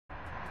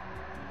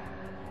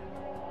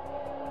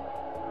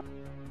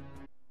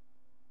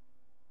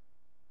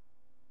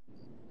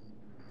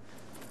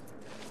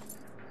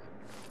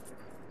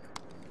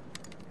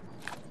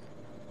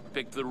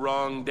picked the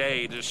wrong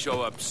day to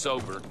show up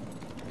sober.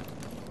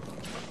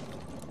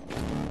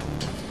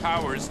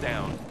 Power's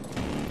down.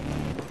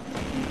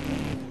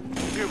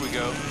 Here we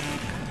go.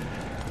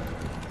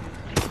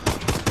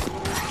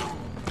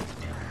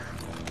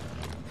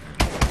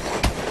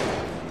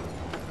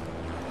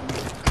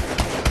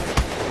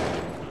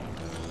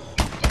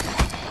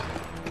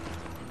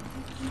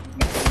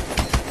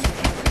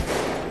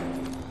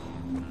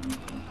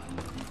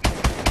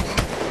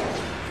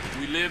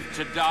 We live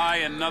to die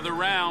another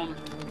round.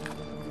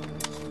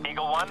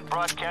 Eagle 1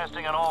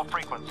 broadcasting on all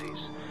frequencies.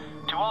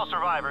 To all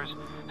survivors,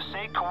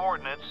 stay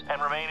coordinates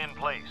and remain in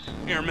place.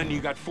 Airman, you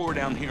got 4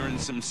 down here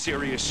and some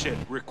serious shit.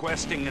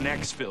 Requesting an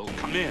exfil.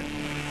 Come in.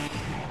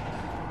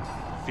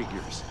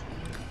 Figures.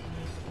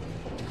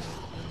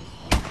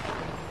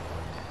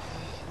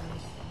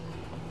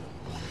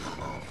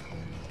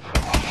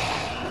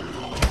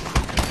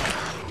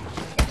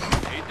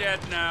 Hey, dead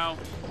now.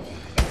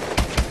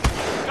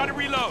 Gotta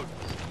reload.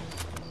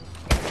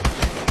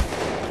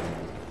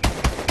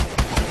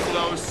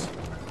 Close.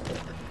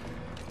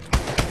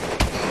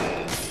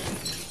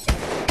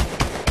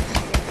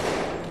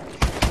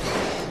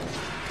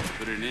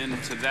 Put an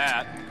end to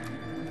that.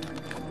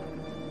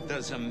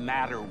 Doesn't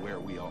matter where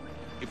we are.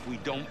 If we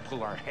don't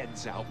pull our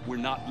heads out, we're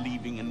not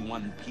leaving in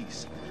one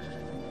piece.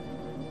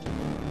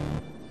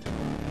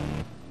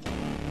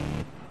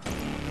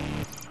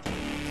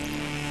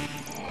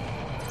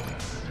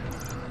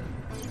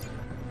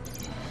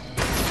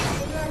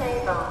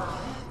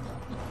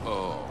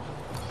 Oh,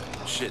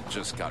 shit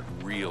just got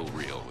real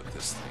with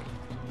this thing.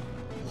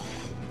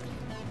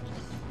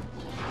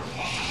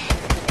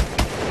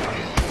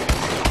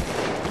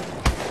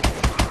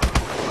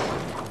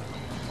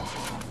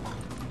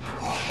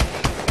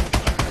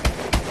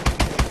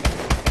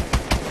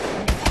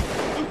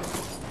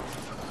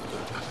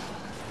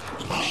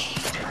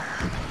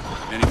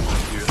 Anyone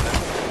hear that?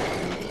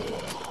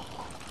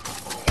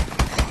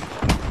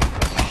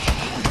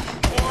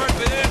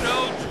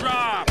 Orbital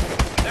drop!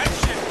 That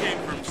shit came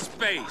from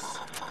space.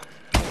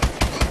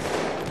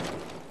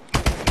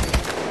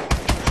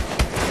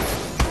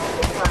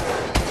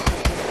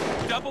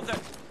 Double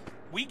that.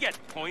 We get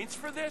points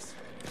for this?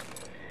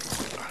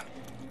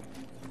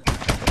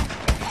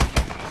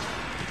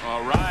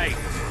 All right.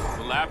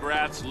 The lab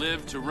rats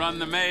live to run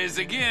the maze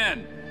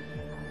again.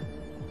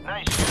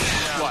 Nice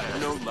shooting. What,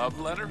 no love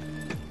letter?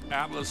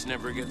 Atlas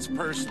never gets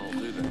personal,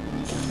 do they?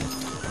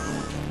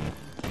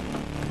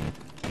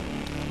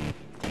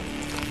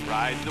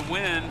 Ride the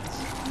wind.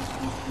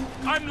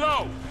 I'm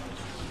low!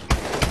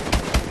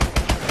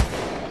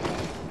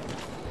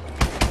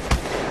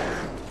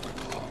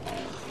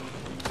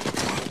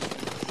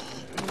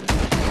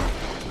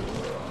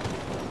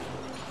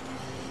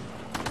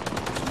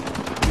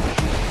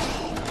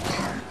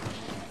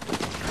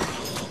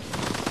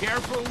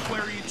 Careful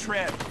where you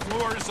tread.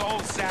 Floor's all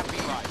sappy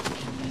like.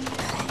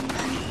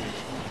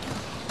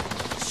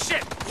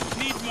 Shit!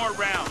 Need more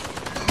rounds.